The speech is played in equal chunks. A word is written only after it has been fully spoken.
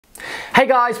Hey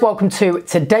guys, welcome to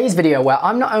today's video where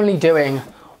I'm not only doing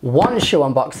one shoe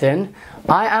unboxing,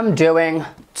 I am doing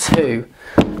two.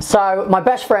 So my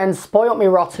best friend spoiled me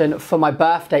rotten for my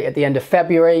birthday at the end of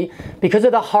February. Because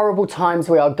of the horrible times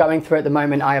we are going through at the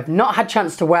moment, I have not had a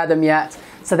chance to wear them yet,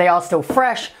 so they are still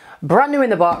fresh, brand new in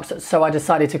the box, so I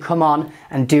decided to come on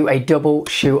and do a double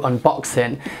shoe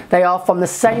unboxing. They are from the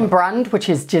same brand, which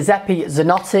is Giuseppe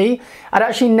Zanotti. I'd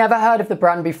actually never heard of the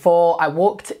brand before. I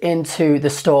walked into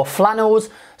the store Flannels,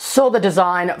 saw the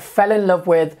design, fell in love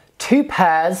with two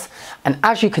pairs, and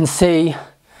as you can see,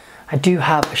 I do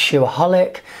have a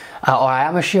shoeaholic, or I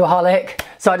am a shoeaholic.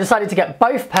 So I decided to get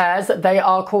both pairs. They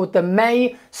are called the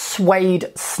May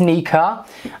Suede sneaker,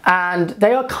 and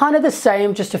they are kind of the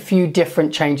same, just a few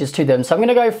different changes to them. So I'm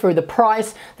gonna go through the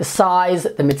price, the size,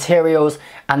 the materials,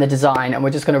 and the design, and we're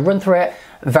just gonna run through it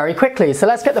very quickly. So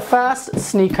let's get the first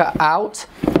sneaker out.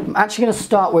 I'm actually gonna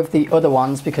start with the other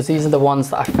ones because these are the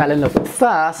ones that I fell in love with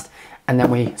first, and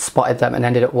then we spotted them and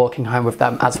ended up walking home with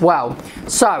them as well.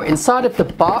 So inside of the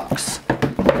box,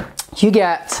 you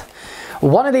get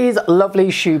one of these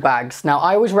lovely shoe bags. Now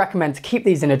I always recommend to keep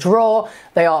these in a drawer.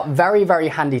 They are very, very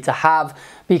handy to have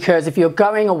because if you're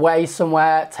going away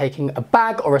somewhere, taking a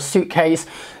bag or a suitcase,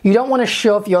 you don't want to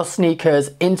shove your sneakers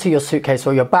into your suitcase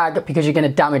or your bag because you're going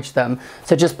to damage them.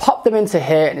 So just pop them into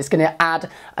here and it's going to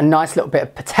add a nice little bit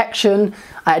of protection.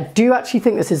 I do actually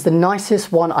think this is the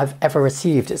nicest one I've ever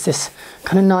received. It's this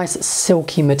kind of nice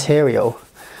silky material.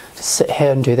 Just sit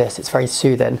here and do this, it's very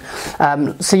soothing.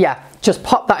 So yeah, just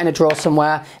pop that in a drawer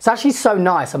somewhere. It's actually so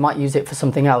nice, I might use it for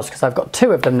something else because I've got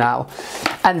two of them now.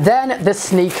 And then the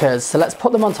sneakers. So let's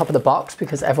put them on top of the box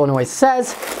because everyone always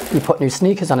says you put new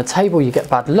sneakers on a table, you get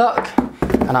bad luck.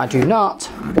 And I do not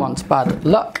want bad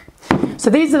luck. So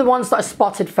these are the ones that I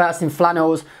spotted first in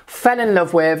Flannels, fell in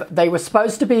love with. They were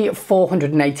supposed to be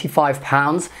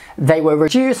 £485. They were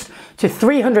reduced to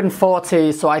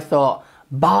 £340, so I thought,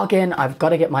 bargain, I've got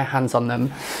to get my hands on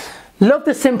them. Love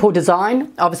the simple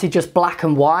design, obviously just black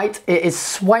and white. It is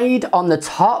suede on the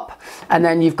top, and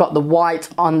then you've got the white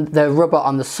on the rubber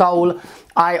on the sole.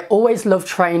 I always love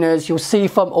trainers. You'll see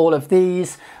from all of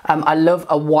these, I love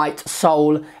a white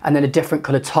sole and then a different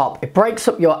color top. It breaks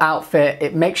up your outfit.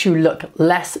 It makes you look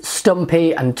less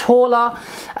stumpy and taller.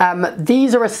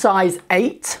 These are a size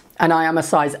 8. And I am a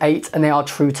size 8 and they are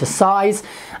true to size.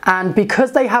 And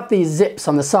because they have these zips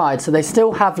on the side, so they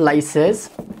still have laces,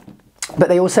 but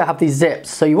they also have these zips.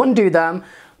 So you want to do them,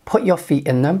 put your feet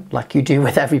in them like you do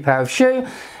with every pair of shoe.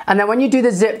 And then when you do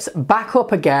the zips back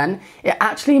up again, it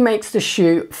actually makes the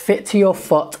shoe fit to your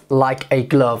foot like a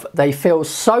glove. They feel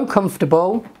so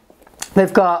comfortable.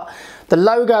 They've got the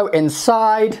logo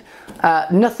inside,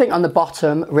 nothing on the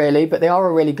bottom really, but they are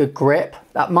a really good grip.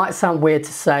 That might sound weird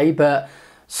to say, but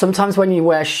sometimes when you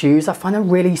wear shoes, I find them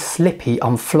really slippy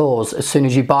on floors as soon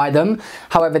as you buy them.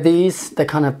 However, these,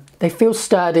 they feel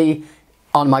sturdy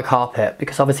on my carpet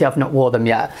because obviously I've not wore them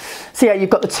yet. So yeah, you've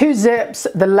got the two zips,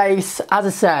 the lace, as I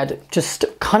said, just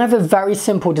kind of a very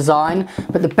simple design.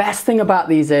 But the best thing about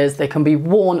these is they can be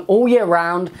worn all year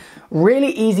round,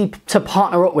 really easy to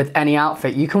partner up with any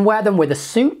outfit. You can wear them with a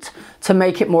suit to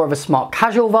make it more of a smart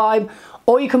casual vibe,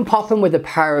 or you can pop them with a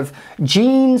pair of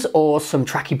jeans or some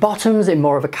tracky bottoms in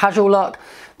more of a casual look.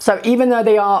 So even though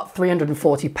they are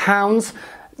 £340,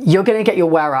 you're gonna get your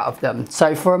wear out of them.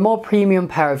 So for a more premium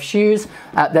pair of shoes,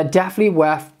 they're definitely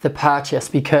worth the purchase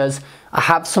because I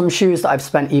have some shoes that I've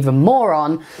spent even more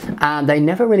on and they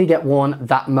never really get worn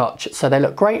that much. So they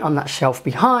look great on that shelf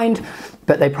behind,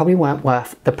 but they probably weren't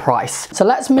worth the price. So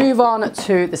let's move on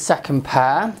to the second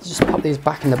pair. Just pop these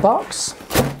back in the box.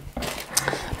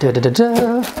 So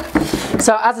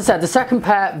as I said, the second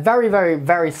pair, very, very,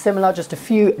 very similar, just a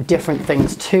few different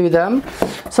things to them.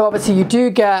 So obviously you do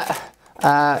get,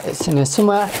 it's in here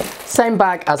somewhere, same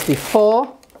bag as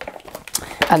before.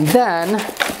 And then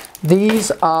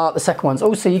these are the second ones.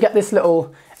 Also, you get this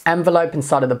little envelope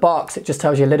inside of the box. It just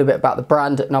tells you a little bit about the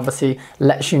brand and obviously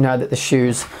lets you know that the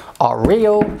shoes are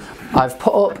real. I've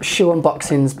put up shoe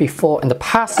unboxings before in the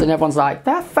past and everyone's like,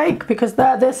 they're fake because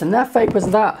they're this and they're fake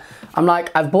because that. I'm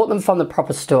like, I've bought them from the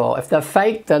proper store. If they're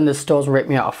fake, then the stores rip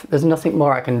me off. There's nothing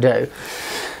more I can do.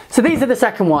 So these are the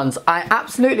second ones. I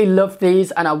absolutely love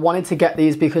these and I wanted to get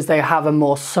these because they have a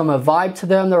more summer vibe to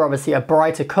them. They're obviously a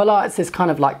brighter color. It's this kind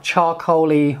of like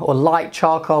charcoaly or light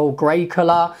charcoal gray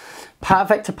color.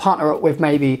 Perfect to partner up with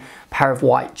maybe a pair of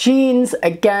white jeans.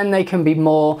 Again, they can be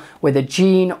more with a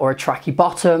jean or a tracky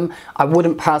bottom. I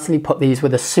wouldn't personally put these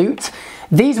with a suit.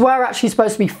 These were actually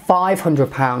supposed to be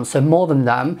 £500, so more than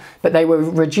them, but they were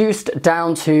reduced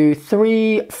down to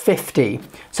 £350.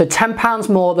 So £10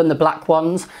 more than the black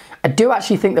ones. I do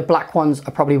actually think the black ones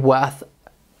are probably worth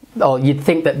or you'd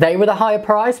think that they were the higher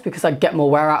price because I'd get more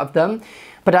wear out of them.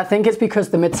 But I think it's because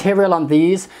the material on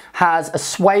these has a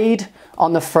suede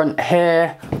on the front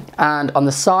here and on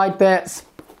the side bits.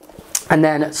 And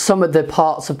then some of the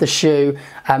parts of the shoe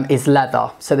is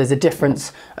leather. So there's a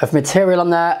difference of material on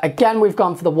there. Again, we've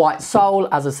gone for the white sole.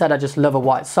 As I said, I just love a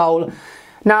white sole.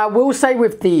 Now, I will say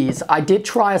with these, I did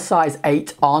try a size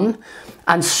 8 on,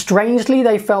 and strangely,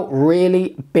 they felt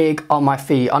really big on my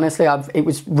feet. Honestly, it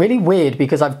was really weird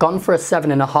because I've gone for a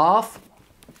 7.5,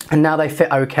 and now they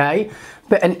fit okay.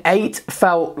 But an 8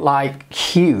 felt like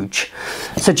huge.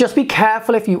 So just be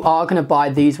careful if you are gonna buy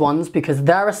these ones because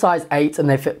they're a size 8 and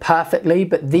they fit perfectly,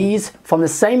 but these from the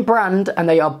same brand, and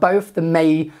they are both the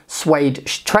May suede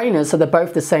trainers, so they're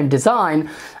both the same design,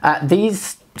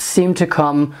 these seem to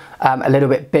come a little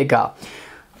bit bigger.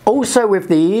 Also with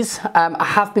these, I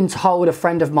have been told a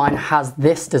friend of mine has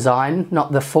this design,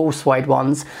 not the full suede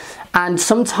ones, and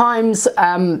sometimes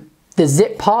the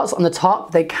zip parts on the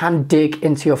top, they can dig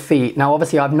into your feet. Now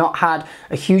obviously I've not had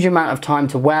a huge amount of time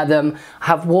to wear them. I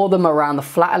have wore them around the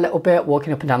flat a little bit,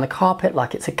 walking up and down the carpet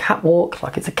like it's a catwalk,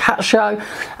 like it's a cat show,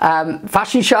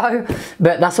 fashion show,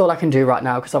 but that's all I can do right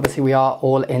now because obviously we are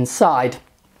all inside.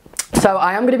 So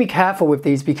I am going to be careful with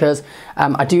these because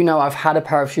I do know I've had a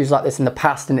pair of shoes like this in the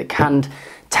past and it can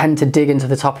tend to dig into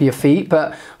the top of your feet,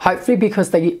 but hopefully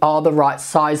because they are the right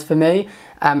size for me,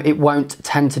 it won't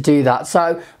tend to do that.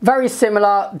 So very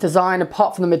similar design,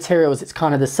 apart from the materials, it's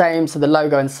kind of the same. So the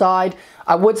logo inside,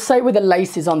 I would say with the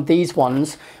laces on these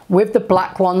ones, with the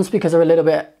black ones, because they're a little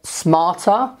bit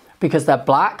smarter, because they're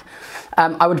black,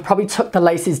 I would probably tuck the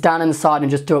laces down inside and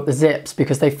just do up the zips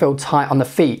because they feel tight on the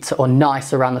feet or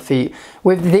nice around the feet.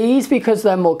 With these, because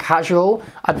they're more casual,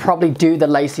 I'd probably do the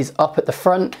laces up at the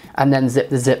front and then zip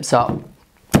the zips up.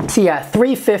 So yeah,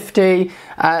 $3.50.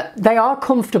 They are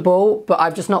comfortable, but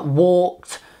I've just not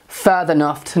walked further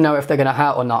enough to know if they're gonna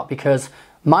hurt or not because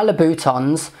my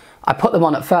Louboutins, I put them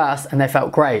on at first and they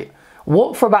felt great.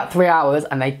 Walked for about 3 hours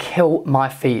and they kill my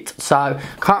feet. So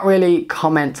can't really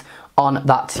comment on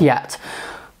that yet.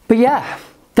 But yeah,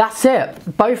 that's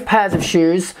it. Both pairs of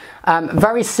shoes,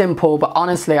 very simple, but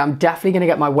honestly, I'm definitely gonna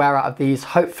get my wear out of these.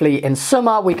 Hopefully in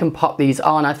summer, we can pop these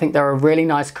on. I think they're a really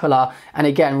nice color. And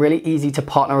again, really easy to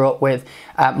partner up with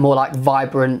more like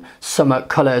vibrant summer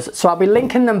colors. So I'll be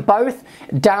linking them both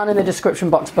down in the description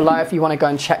box below if you wanna go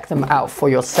and check them out for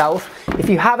yourself. If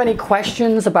you have any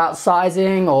questions about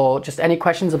sizing or just any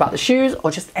questions about the shoes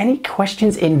or just any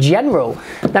questions in general,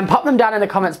 then pop them down in the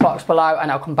comments box below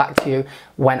and I'll come back to you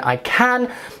when I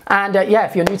can. And yeah,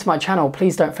 if you're new to my channel,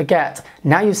 please don't forget,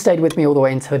 now you've stayed with me all the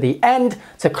way until the end,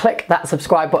 to click that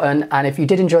subscribe button. And if you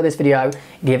did enjoy this video,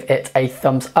 give it a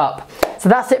thumbs up. So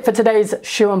that's it for today's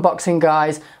shoe unboxing,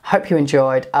 guys. Hope you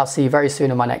enjoyed. I'll see you very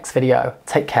soon in my next video.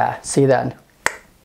 Take care. See you then.